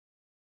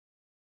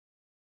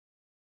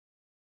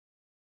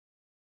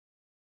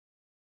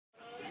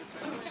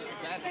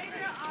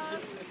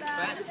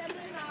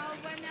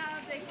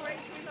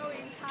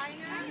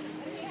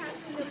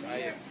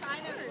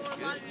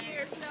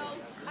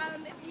If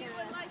you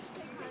would like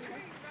to take a picture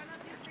in front of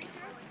this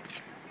picture,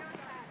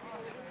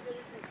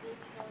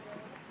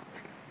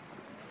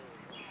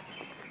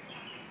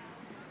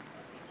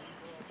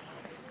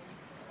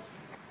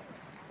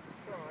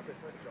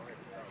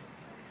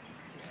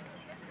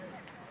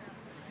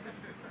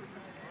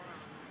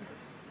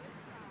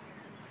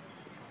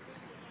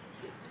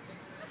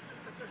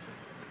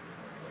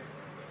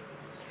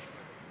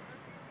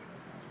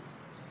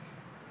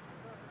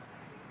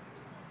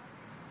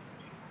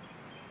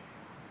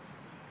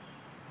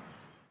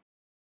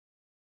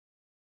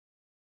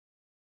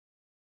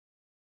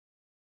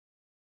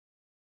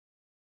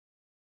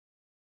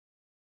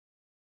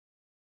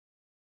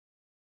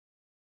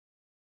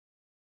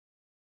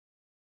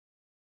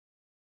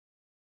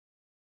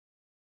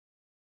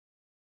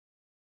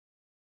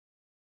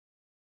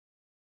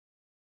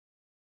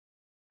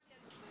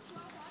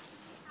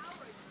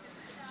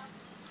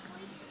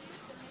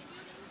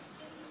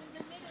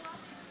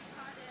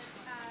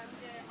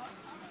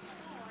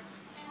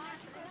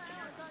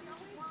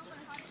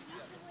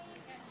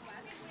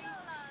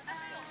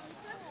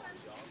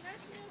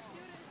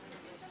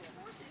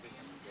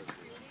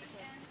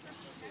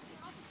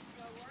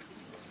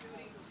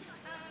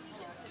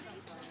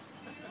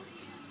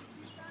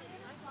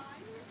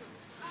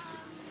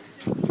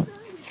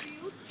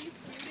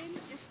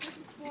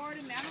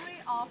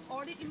 of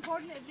all the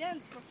important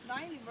events for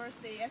Fudan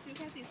University. As you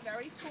can see, it's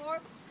very tall.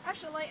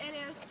 Actually, it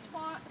is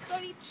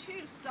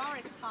 32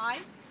 stories high,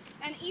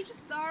 and each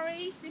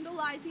story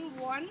symbolizing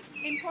one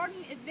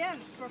important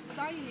event for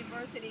Fudan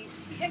University.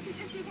 As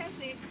you can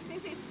see,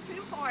 since it's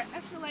too tall,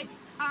 actually,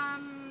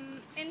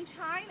 in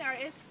China,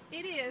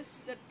 it is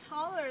the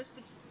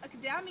tallest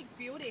academic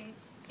building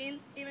in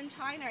even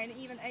China and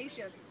even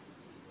Asia.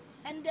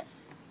 And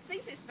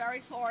since it's very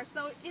tall,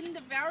 so in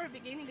the very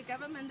beginning, the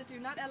government do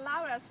not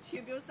allow us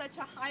to build such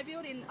a high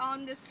building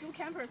on the school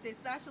campus,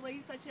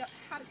 especially such a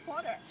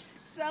headquarters.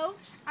 So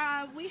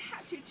we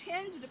had to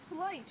change the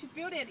plan to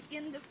build it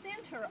in the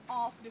center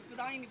of the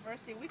Fudan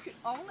University. We could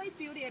only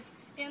build it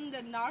in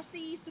the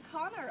northeast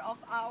corner of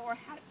our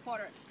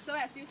headquarters. So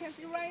as you can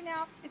see right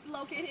now, it's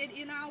located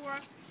in our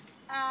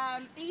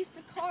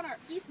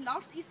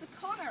northeast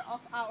corner of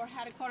our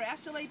headquarters.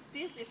 Actually,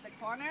 this is the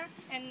corner,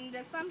 and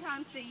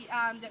sometimes the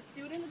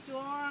student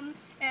dorm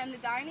and the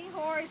dining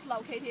hall is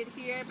located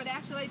here. But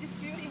actually, this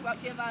building will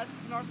give us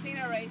more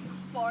scenery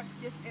for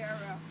this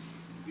area.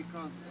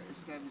 Because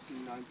established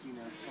in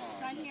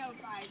 1905.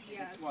 1905, yes.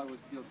 That's why it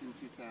was built in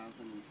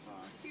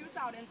 2005.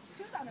 2000.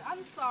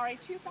 I'm sorry,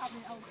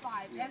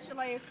 2005. Yeah.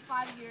 Actually, it's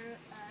 5 years.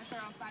 It's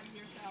around 5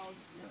 years old.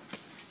 Yeah.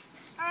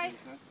 All right,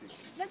 fantastic.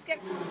 Let's get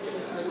close.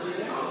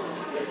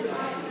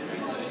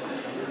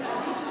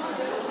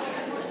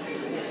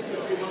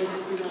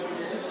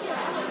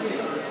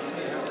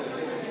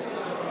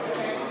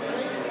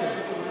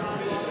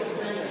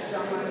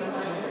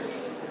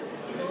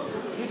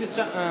 This is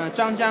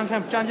Zhangjiang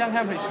campus. Zhangjiang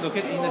campus is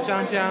located in the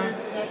Zhangjiang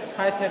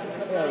high-tech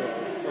area.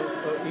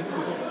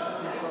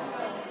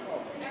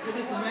 It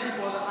is meant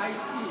for the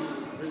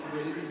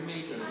IT-related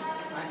majors,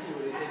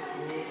 IT-related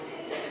schools.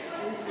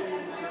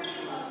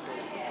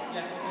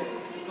 Yeah,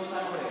 go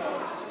that way.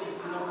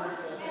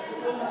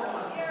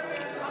 This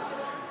area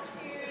belongs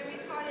to, we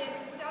call it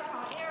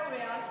Fudan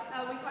areas,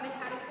 we call it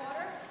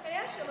headquarters. And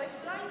actually,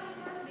 Fudan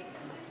University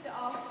consists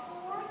of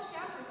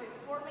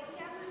four main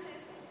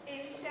campuses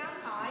in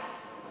Shanghai.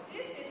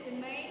 This is the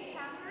main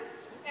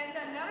campus, and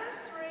another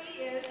three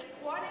is,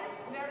 one is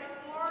very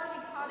small,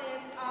 we call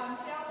it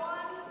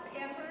Jiawan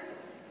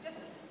campus,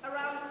 just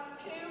around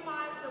 2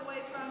 miles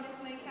away from this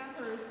main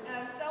campus.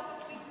 So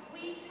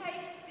we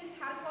take this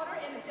headquarters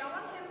and the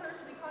Jiawan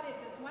campus, we call it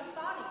the one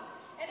body.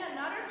 And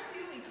another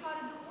two, we call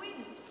it the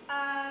wing.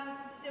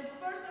 The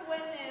first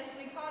one is,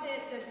 we call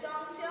it the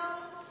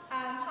Zhangjiang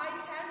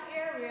high-tech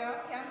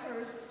area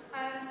campus.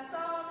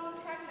 Some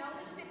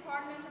technology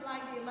department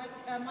like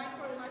the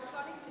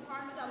microelectronics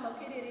department are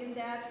located in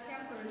that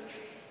campus.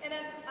 And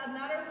then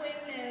another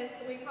wing is,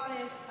 we call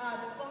it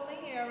the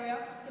Fudan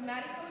area. The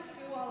medical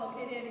school are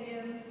located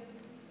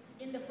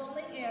in the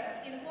Fudan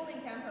area, in the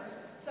Fudan campus.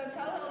 So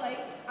totally,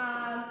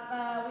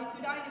 we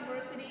Fudan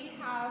University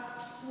have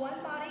one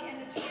body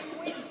and a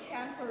two-wing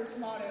campus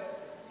model.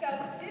 So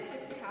this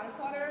is the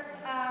headquarters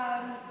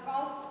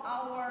of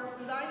our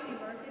Fudan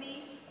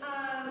University.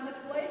 The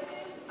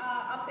places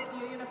opposite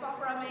you, far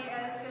from me,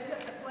 is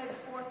just a place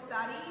for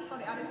study, for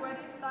the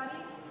undergraduate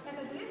study. And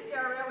in this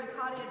area, we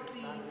call it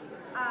the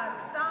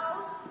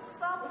South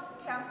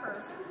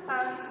sub-campus.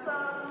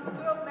 Some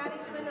school of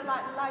management,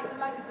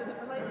 like the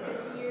places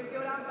you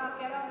get on the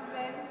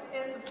van,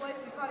 is the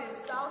place we call it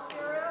South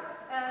area.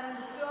 And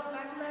the School of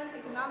Management,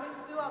 Economic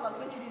School are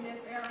located in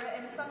this area.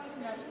 And some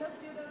international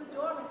student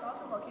dorm is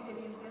also located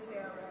in this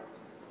area.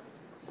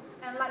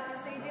 And like you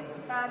see, this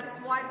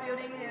white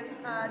building is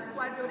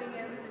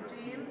the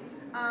gym.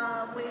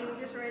 We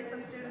usually,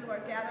 some students will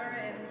gather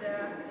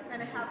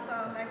and have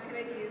some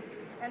activities.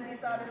 And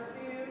these are the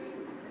fields,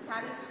 the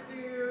tennis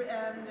field,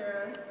 and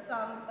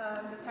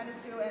the tennis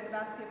field and the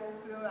basketball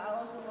field are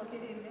also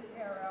located in this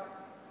area.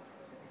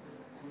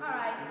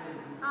 Alright,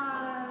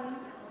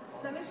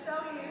 let me show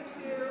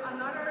you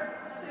another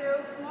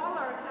two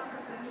smaller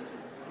campuses.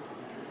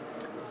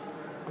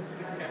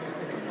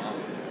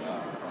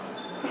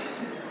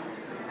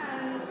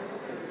 And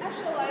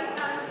actually,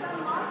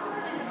 some master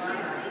and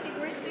PhD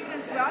degree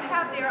students will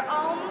have their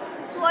own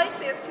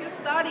places to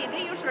study.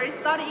 They usually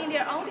study in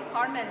their own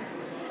department.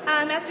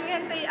 As you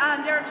can see,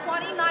 there are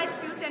 29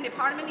 schools and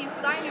departments in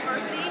Fudan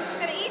University,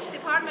 and each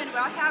department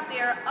will have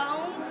their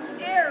own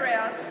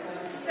areas.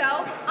 So,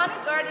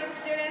 undergraduate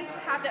students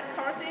have their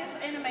courses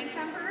in the main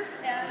campus,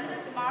 and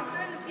the master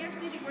and the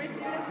PhD degree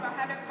students will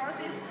have their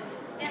courses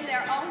in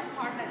their own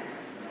department.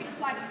 It's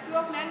like School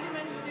of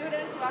Management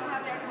students will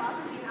have their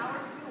classes in our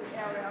school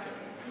area.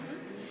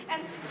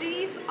 And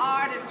these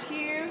are the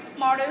two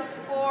models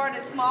for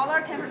the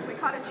smaller campus. We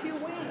call it two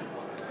wing.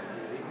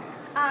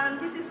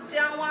 This is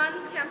Shanghai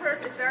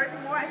campus. It's very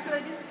small.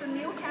 Actually, this is a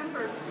new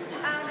campus.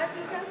 As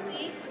you can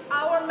see,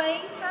 our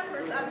main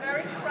campus are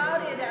very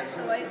crowded.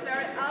 Actually, it's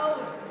very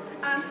old.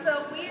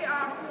 So we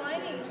are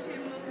planning to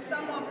move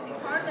some of the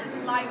departments,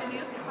 like the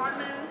news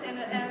department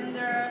and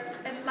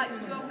like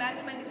School of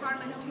Management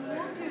department, to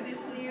move to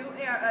this new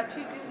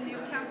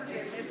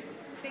campuses.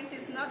 Since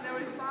it's not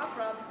very far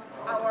from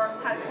our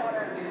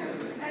headquarters.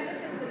 And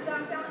this is the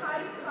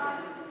Shanghai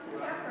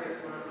campus.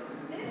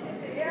 This is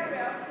the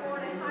area for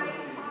the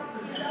high-tech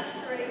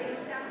industry in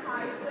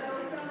Shanghai. So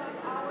some of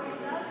our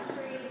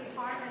industry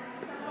departments,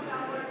 some of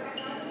our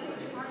technology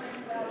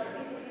departments are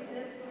located in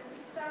this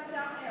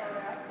Shanghai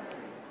area.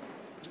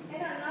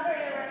 And another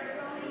area is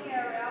Fudan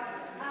area.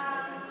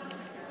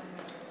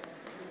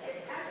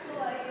 It's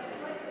actually a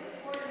place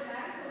for the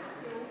medical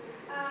school.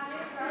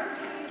 It's very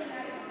big the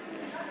medical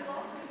school, not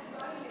local to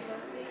Fudan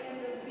University, and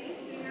these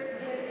years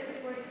they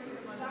integrate to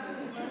Fudan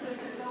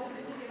University, so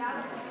developing this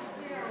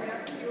area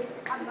to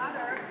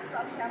another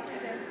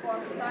sub-campuses for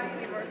Fudan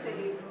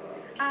University.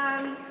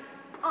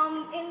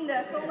 In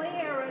the Fudan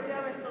area,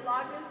 there's the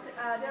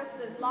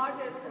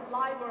largest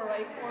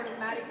library for the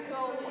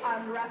medical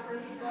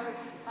reference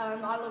books are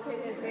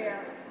located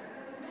there.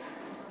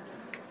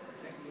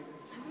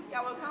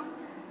 You're welcome.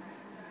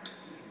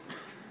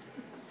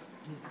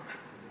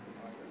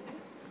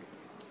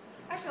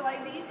 Actually,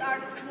 these are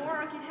the small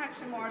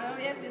architecture model.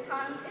 If the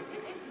time,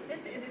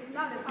 it's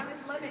not the time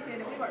is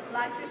limited, we would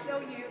like to show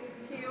you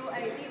to a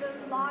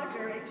even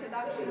larger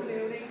introduction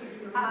building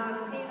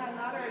in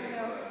another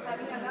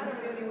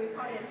building. We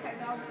call it a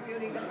technology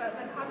building, but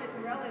the time is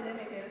really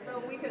limited,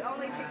 so we could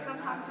only take some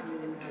time to do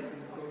this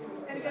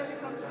and go to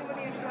some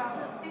souvenir shop.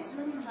 So this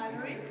one is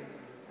library?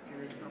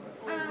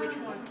 Which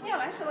one? Yeah,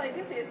 actually,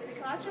 this is the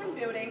classroom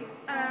building,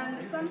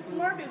 and some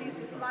small buildings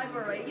is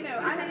library. You know,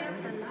 I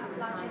Is the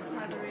largest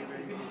library?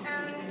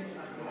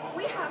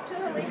 we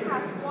totally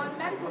have one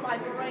medical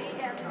library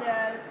and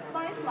the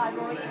science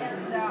library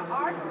and the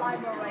art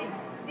library.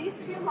 These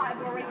two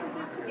libraries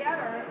consist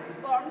together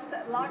forms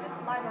the largest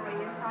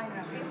library in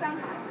China, in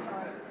Shanghai. I'm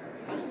sorry.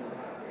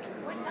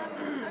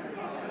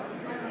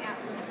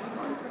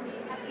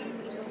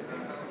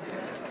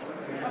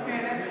 Okay,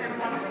 then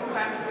everyone go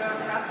back to the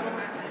classroom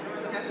and enjoy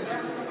the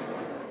lecture.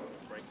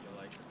 Break your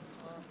legs.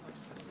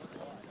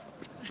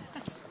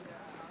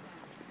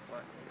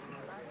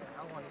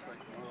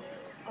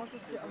 I'll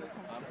just sit on the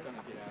computer. I'm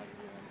gonna get out of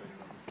here. I'm going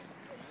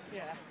to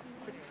Yeah.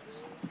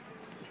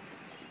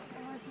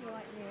 Oh, I feel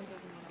like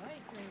Randall in the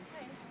right green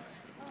face.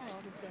 Oh,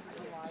 I'll just go to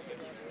the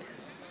library.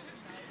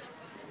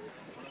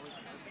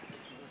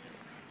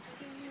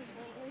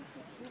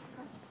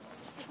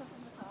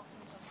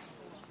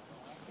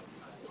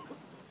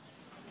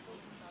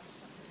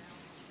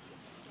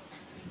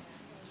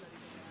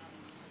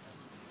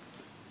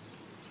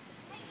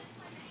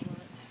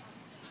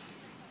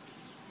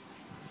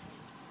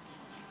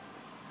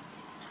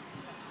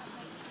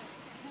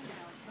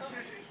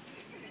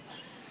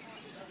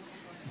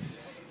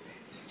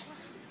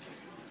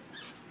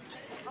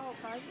 Oh,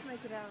 can I just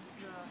make it out of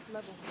the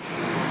level?